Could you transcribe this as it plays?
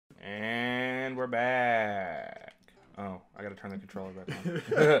we're back. Oh, I gotta turn the controller back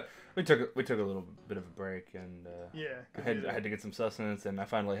on. we took a little bit of a break, and I had to get some sustenance, and I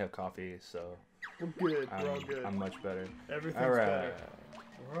finally have coffee, so we're good. We're all good. I'm much better. Everything's better.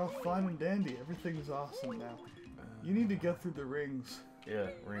 We're all fine and dandy. Everything's awesome now. You need to get through the rings. Yeah,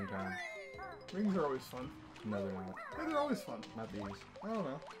 ring time. Rings are always fun. No, they're not. Yeah, they're always fun. Not these. I don't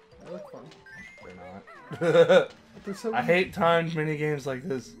know. They look fun. They're not. So I hate timed mini games like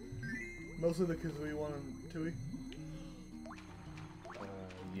this. Mostly the Kazooie one and Tooie.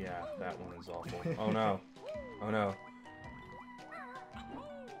 Yeah, that one is awful. Oh no. Oh no.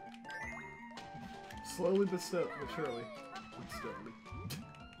 Slowly but surely. But steadily.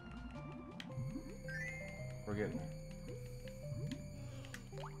 We're getting there.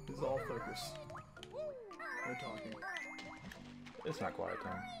 This is all focus. No talking. It's not quiet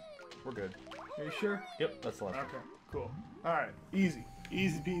time. We're good. Are you sure? Yep, that's the last one. Okay, cool. Alright, easy.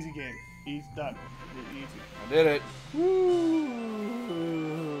 Easy peasy game. Easy, done. Easy. I did it. Woo!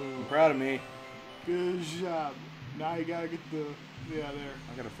 I'm proud of me. Good job. Now you gotta get the... Yeah, there.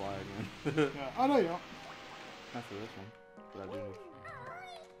 I gotta fly again. Yeah. Oh, no, you don't. Not for this one. But I do.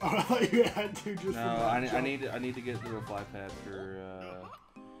 Oh, I thought you had to just... No, I need to get the fly pad for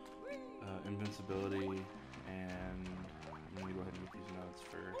invincibility, and I'm gonna go ahead and get these notes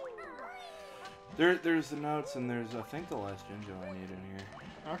for... There's the notes, and there's, I think, the last Jinjo I need in here.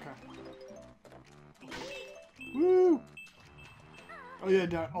 Okay. Woo! Oh yeah,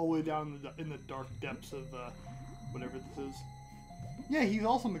 down, all the way down in the dark depths of whatever this is. Yeah, he's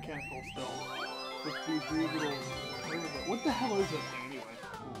also mechanical still. With these weird little... What the hell is that thing anyway?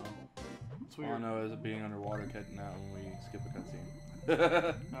 It's weird. All I know is it being underwater cutting out when we skip a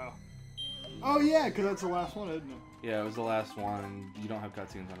cutscene. Oh. Oh yeah, because that's the last one, isn't it? Yeah, it was the last one. You don't have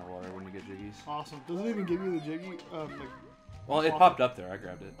cutscenes underwater when you get jiggies. Awesome. Does it even give you the jiggy? Well, it popped up there. I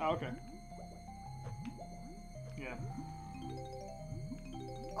grabbed it. Oh, okay. Yeah.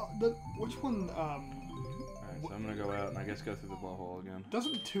 Which one? Alright, so I'm gonna go out and I guess go through the blowhole again.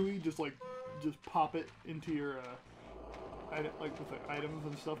 Doesn't Tooie just pop it into your like with the items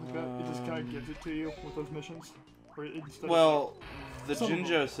and stuff like that? It just kind of gives it to you with those missions. Or well, the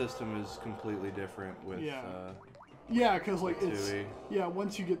Jinjo system is completely different with yeah, because like it's Tooie.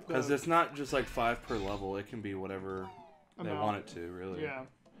 Once you get the because it's not just like 5 per level. It can be whatever they want it to, really. Yeah.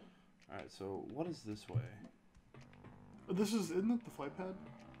 All right, so what is this way? Isn't it the flight pad?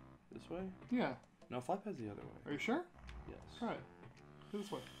 This way? Yeah. No, flight pad's the other way. Are you sure? Yes. All right.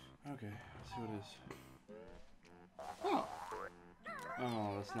 This way. Okay, let's see what it is. Oh.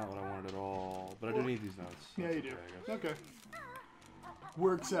 Oh, that's not what I wanted at all. But I do need these notes. Yeah, That's you do. okay, Okay.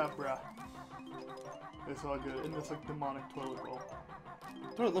 Works out, bruh. It's all good. And it's like demonic toilet roll.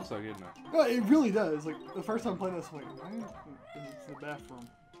 That's what it looks like, isn't it? No, it really does. Like the first time playing this, I'm like, why? It's the bathroom.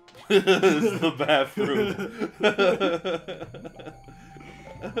 It's the bathroom.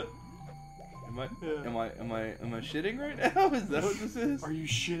 Am I shitting right now? Is that what this is? Are you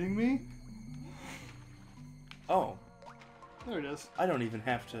shitting me? Oh. There it is. I don't even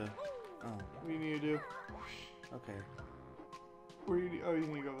have to. Oh. What do you need to do? Okay. Oh, you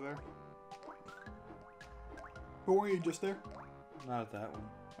need to go over there. But weren't you just there? Not at that one.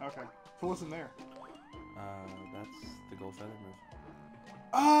 Okay. So what's in there? That's the gold feather move.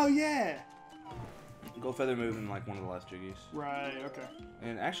 Oh yeah. Gold feather move in like one of the last jiggies. Right. Okay.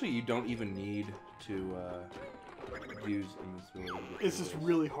 And actually, you don't even need to use invincibility. It's just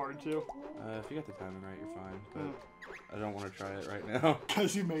really hard to. If you got the timing right, you're fine. But I don't want to try it right now.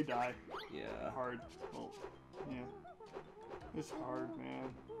 Cause you may die. Yeah. Hard. Well, yeah. It's hard, man.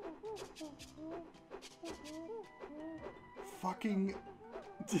 Fucking.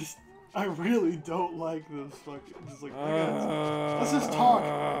 Just. I really don't like this fucking. Just like. Let's just talk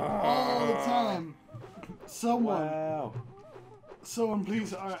all the time. Someone. Wow. Someone,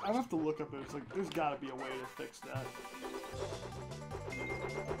 please. I have to look up it. It's like there's got to be a way to fix that.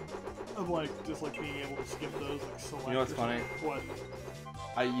 Of like just like being able to skip those like select. You know what's funny? What?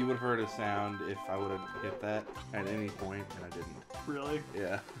 You would have heard a sound if I would have hit that at any point, and I didn't. Really?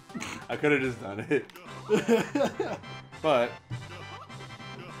 Yeah. I could have just done it. But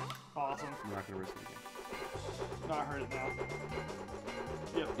awesome. I'm not gonna risk it again. No, I heard it now.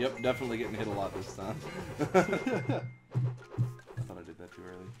 Yep. Yep, definitely getting hit a lot this time. I thought I did that too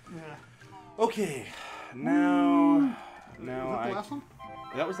early. Yeah. Okay, now Is that the last one?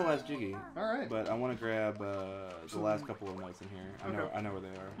 That was the last jiggy. All right. But I want to grab the last couple of notes in here. I know where they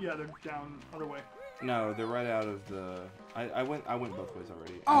are. Yeah, they're down other way. No, they're right out of the. I went both ways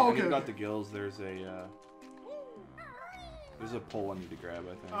already. Oh, I okay. got the gills. There's a pole I need to grab.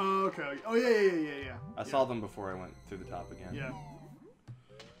 I think. Oh, okay. Oh yeah. I saw them before I went through the top again. Yeah.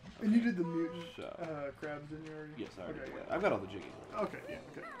 And you did the mutant crabs, didn't you already? Yes, I already did. Yeah. I've got all the jiggies. Okay, yeah,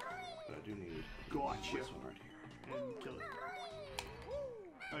 okay. But I do need Gotcha. this one right here. And kill it.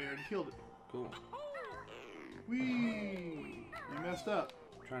 Oh, you already killed it. Cool. Whee! You messed up.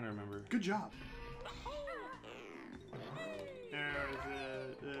 I'm trying to remember. Good job. There's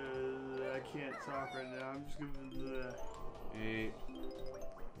I can't talk right now. I'm just gonna 8,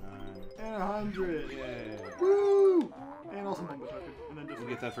 9, and 100. Yay! Woo! And also Mumbo token. And then just We'll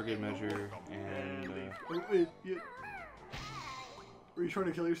get that for good measure. And wait, were you trying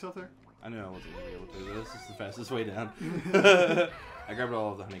to kill yourself there? I knew I wasn't gonna be able to. But this is the fastest way down. I grabbed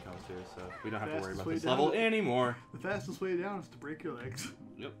all of the honeycombs too, so we don't have to worry about this level anymore. The fastest way down is to break your legs.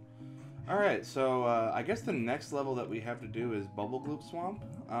 Yep. Alright, so I guess the next level that we have to do is Bubble Gloop Swamp.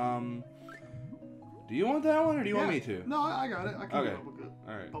 Do you want that one or do you want me to? No, I got it. I can do Bubble Gloop.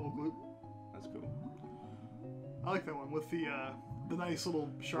 Alright. Bubble Gloop. That's cool. I like that one with the nice little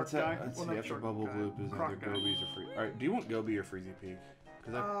shark guy. Let's see, after Bubble Gloop is either Gobies or Free. Alright, do you want Gobi or Freezy Peak?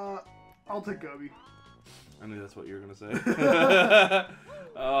 I'll take Gobi. I knew that's what you were gonna say.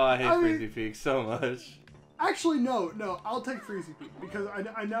 Oh, I hate Freezy Peak so much. Actually, no, I'll take Freezy Peak because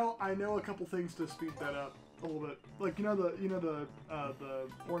I know a couple things to speed that up a little bit. Like the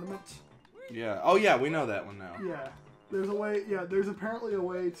ornaments. Yeah. Oh yeah, we know that one now. Yeah. There's a way. Yeah. There's apparently a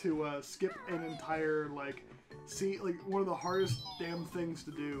way to skip an entire one of the hardest damn things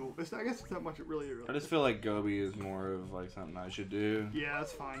to do. I guess it's not much. It really is. I just feel like Gobi is more of like something I should do. Yeah,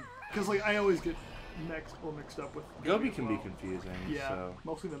 that's fine. Because I always get mixed up with Gobi can be confusing. Yeah, so.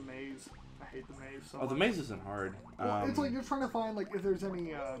 Mostly the maze. I hate the maze so much. The maze isn't hard. Well, it's like you're trying to find if there's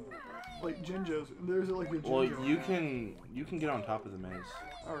any Jinjos. There's a Jinjo. Well, you can get on top of the maze.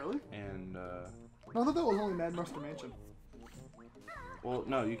 Oh really? And no, I thought that was only Mad Muster Mansion. Well,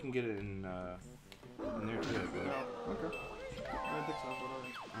 no, you can get it in there too. Oh, okay. I didn't think so, but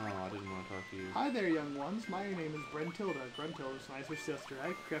alright. Oh, I didn't want to talk to you. Hi there, young ones. My name is Brentilda. Brentilda's nicer sister.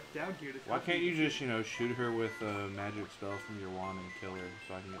 I crept down here to. Why can't you just, shoot her with a magic spell from your wand and kill her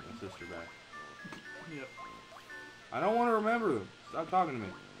so I can get my sister back? Yep. I don't want to remember them. Stop talking to me.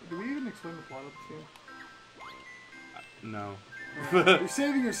 Did we even explain the plot of this game? No. You're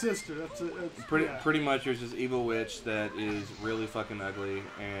saving your sister. That's pretty much. There's this evil witch that is really fucking ugly,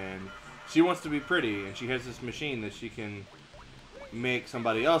 and she wants to be pretty, and she has this machine that she can make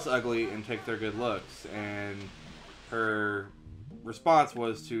somebody else ugly and take their good looks. And her response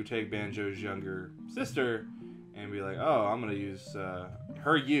was to take Banjo's younger sister and be like, "Oh, I'm gonna use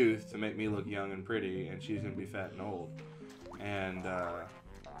her youth to make me look young and pretty, and she's gonna be fat and old." And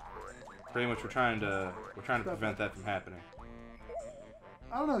pretty much we're trying to prevent that from happening.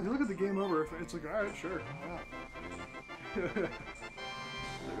 I don't know. If you look at the game over, it's like, all right, sure. Yeah.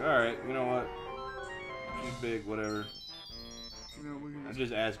 Like, all right, you know what? She's big, whatever. We can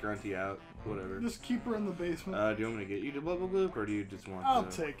just ask Grunty out, whatever. Just keep her in the basement. Do you want me to get you to Bubble Gloop, or do you just want I'll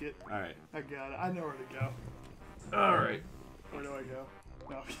take it. All right. I got it. I know where to go. All right. Where do I go?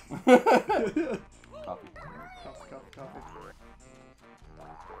 No. Coffee. Coffee.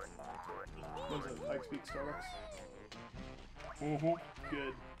 What's it? Pikes Peak Starbucks? Mm-hmm.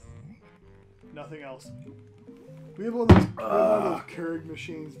 Good. Nothing else. We have one of those Keurig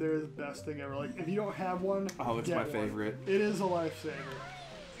machines. They're the best thing ever. Like, if you don't have one, it's my favorite. It is a lifesaver.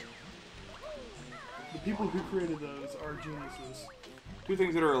 The people who created those are geniuses. Two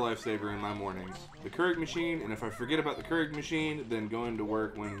things that are a lifesaver in my mornings: the Keurig machine, and if I forget about the Keurig machine, then going to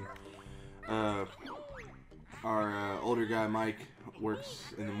work when our older guy Mike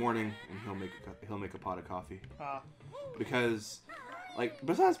works in the morning, and he'll make a pot of coffee. Because,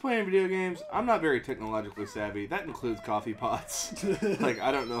 besides playing video games, I'm not very technologically savvy. That includes coffee pots.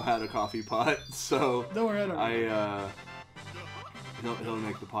 I don't know how to coffee pot, so don't worry, I don't he'll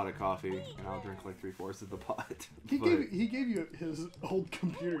make the pot of coffee, and I'll drink 3/4 of the pot. He gave you his old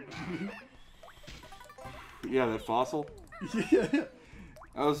computer. Yeah, that fossil. Yeah.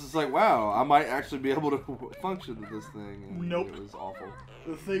 I was just like, wow, I might actually be able to function with this thing. And nope. It was awful.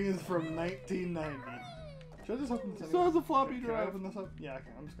 The thing is from 1990. Should I just open this up? Still has a floppy drive. Can I open this up? Yeah, I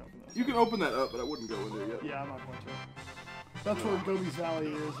can. I'm just going to open this You can open that up, but I wouldn't go in there yet. Yeah, I'm not going to. That's where Gobi's Valley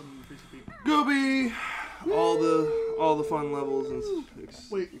is and Freezy Peak. Gobi! All the fun levels and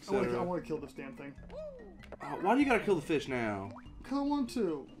Wait, I want to kill this damn thing. Why do you gotta kill the fish now? Because I want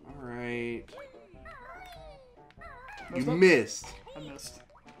to. Alright. You missed. I missed.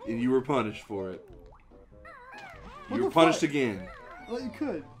 And you were punished for it. What you were punished again. I thought you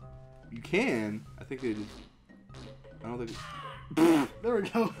could. You can. I think they just... I don't think... There we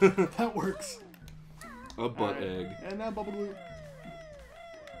go. That works. A butt egg. And now Bubble Gloop.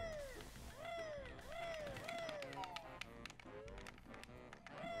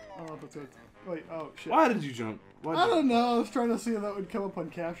 jump, it's gonna... Wait, oh, shit. Why did you jump? I don't know. I was trying to see if that would come up on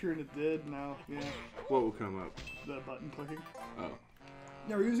capture, and it did. No, yeah. What will come up? The button clicking. Oh.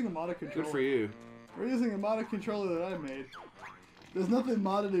 Yeah, we're using a modded controller. Good for you. We're using a modded controller that I made. There's nothing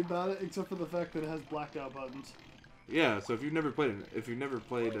modded about it except for the fact that it has blacked out buttons. Yeah, so if you've never played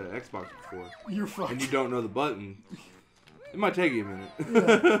Xbox before, you're fucked. And you don't know the button, it might take you a minute.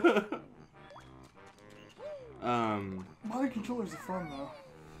 Yeah. Modded controllers are fun though.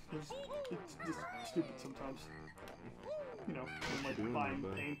 It's just stupid sometimes. You know, like buying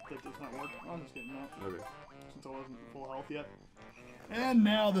paint that does not work. I'm just getting out. Okay. Since I wasn't full health yet. And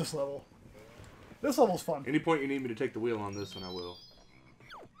now this level. This level's fun. Any point you need me to take the wheel on this one, I will.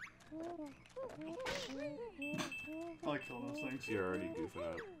 I like killing those things. You're already goofing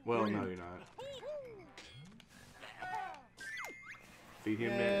up. Well, no, you're not. Feed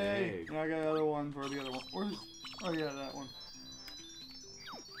him that egg. Yeah, I got other ones. Where are the other one? Oh yeah, that one.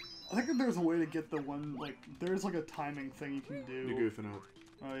 I think that there's a way to get the one, like, there's like a timing thing you can do. You're goofing up.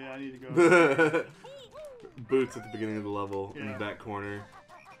 Oh yeah, I need to go. Boots at the beginning of the level in the back corner.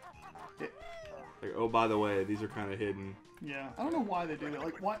 Like, oh, by the way, these are kind of hidden. Yeah, I don't know why they do that.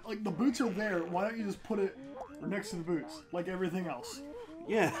 Like, why? Like the boots are there. Why don't you just put it next to the boots, like everything else?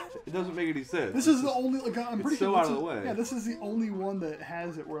 Yeah, it doesn't make any sense. This is the only, like, I'm pretty sure so out of the way. Yeah, this is the only one that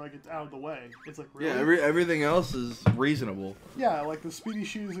has it where like it's out of the way. It's like really. Yeah, everything else is reasonable. Yeah, like the Speedy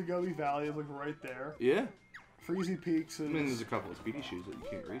Shoes at Gobi Valley is like right there. Yeah. Freezy Peaks is. I mean, there's a couple of Speedy Shoes that you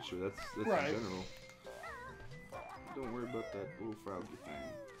can't reach through. That's right. In general. Don't worry about that little froggy thing.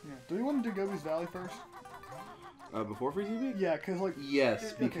 Yeah. Do we want to do Gobi's Valley first? Before Freezy Peak? Yeah, because like.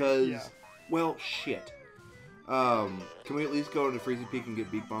 Yes, because. Well, shit. Can we at least go to Freezy Peak and get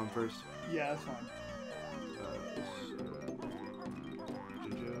Beak Bomb first? Yeah, that's fine.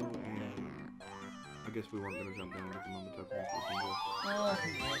 Jojo, and I guess we weren't gonna jump down at the moment.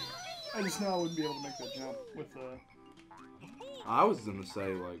 I just know I wouldn't be able to make that jump with the. I was gonna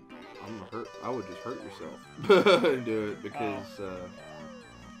say like I would just hurt yourself and do it because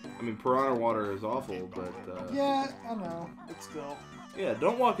I mean Piranha water is awful, but yeah, I know, but still. Yeah,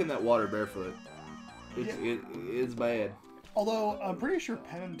 don't walk in that water barefoot. It's bad. Although I'm pretty sure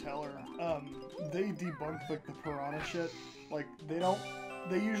Penn and Teller, they debunked like the Piranha shit. Like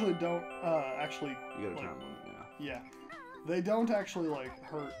they usually don't actually. You got a time limit now. Yeah, they don't actually like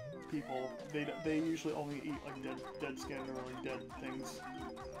hurt people. They usually only eat like dead skin or like dead things.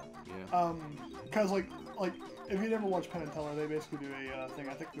 Yeah. Cause like if you never watch Penn and Teller, they basically do a thing.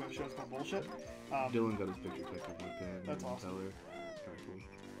 I think the show's called Bullshit. Dylan got his picture taken with Penn. That's awesome. Teller. It's kind of cool.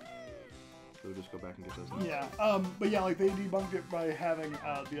 So we'll just go back and get those. Yeah. But yeah, like they debunked it by having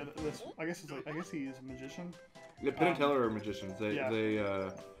this. I guess he is a magician. Yeah, Penn and Teller are magicians. They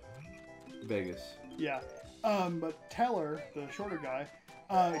Vegas. Yeah. But Teller, the shorter guy,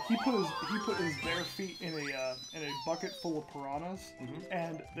 he put his bare feet in a bucket full of piranhas,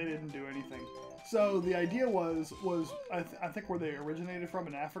 and they didn't do anything. So the idea was I think where they originated from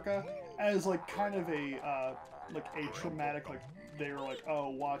in Africa, as like kind of a traumatic, like they were like, oh,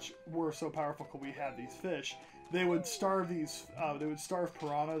 watch, we're so powerful, could we have these fish? They would starve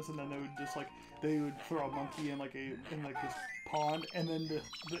piranhas, and then they would just like they would throw a monkey in this pond, and then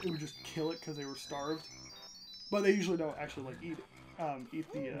it would just kill it because they were starved. But they usually don't actually like eat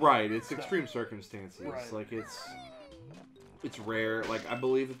the right. It's stuff. Extreme circumstances. Right. Like it's rare. Like I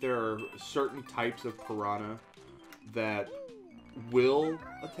believe that there are certain types of piranha that will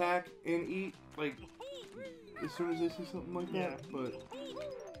attack and eat like as soon as they see something like that. But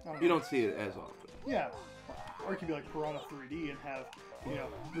you don't see it as often. Yeah. Or it could be like Piranha 3D and have, you know,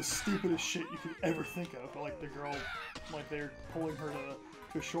 the stupidest shit you could ever think of. Like the girl, like they're pulling her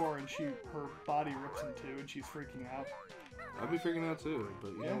to shore and her body rips in two and she's freaking out. I'd be freaking out too,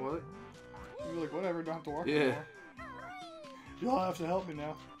 but you know what? You'd be like, whatever, don't have to walk anymore. You'll have to help me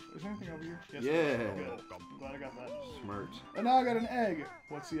now. Is there anything over here? Yes, yeah. Good. I'm glad I got that. Smart. And now I got an egg.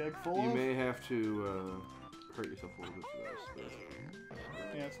 What's the egg full of? You may have to hurt yourself a little bit for this. But that's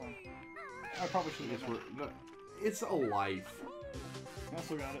okay. Yeah, that's fine. I probably should have done that. It's a life. I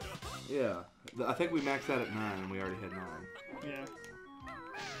still got it. Yeah. I think we maxed out at 9 and we already had 9. Yeah.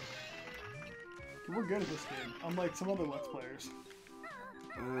 We're good at this game, unlike some other Let's Players.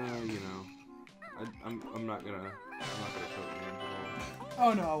 You know, I'm not gonna put names at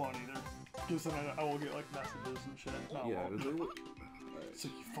all. Oh no, I won't either. Because then I will get like messages and shit. No, yeah. So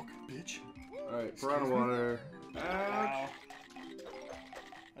you fucking bitch. Alright, Piranha water. Ow.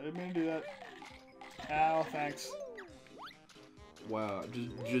 I didn't mean to do that. Ow, thanks. Wow,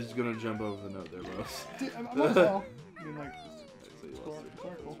 just gonna jump over the note there, boss. Dude, I might as well. I mean, like, it's cool.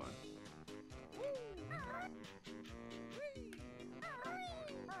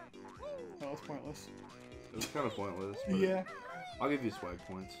 That was pointless. It was kind of pointless. But Yeah. I'll give you swag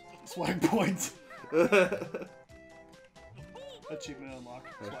points. Swag points. Achievement unlocked.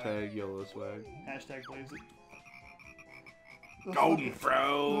 Hashtag YOLO swag. Hashtag blaze it. Golden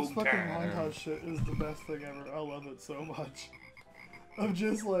Frog. This fucking montage shit is the best thing ever. I love it so much. I'm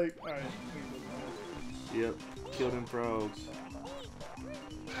just like, alright. Yep. Kill them frogs.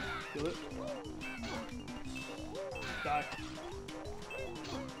 Kill it. Die.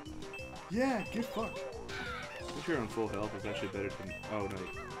 Yeah, get fucked. If you're on full health, it's actually better than. Oh no,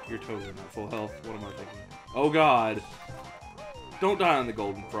 you're totally not full health. What am I thinking? Oh god! Don't die on the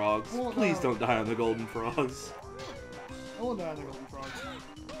golden frogs. Please don't die on the golden frogs. I won't die on the golden frogs.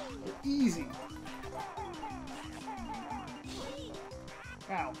 They're easy.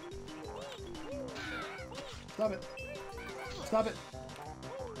 Ow. Stop it. Stop it.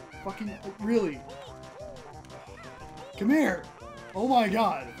 Fucking, really. Come here. Oh my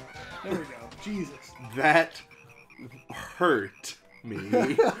god. There we go. Jesus. That hurt me.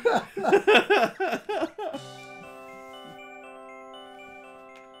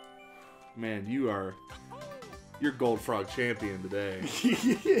 Man, you're Gold Frog champion today.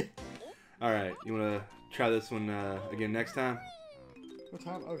 Alright, you wanna try this one again next time? What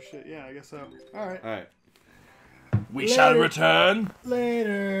time? Oh shit, yeah, I guess so. Alright. Alright. We shall return.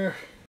 Later.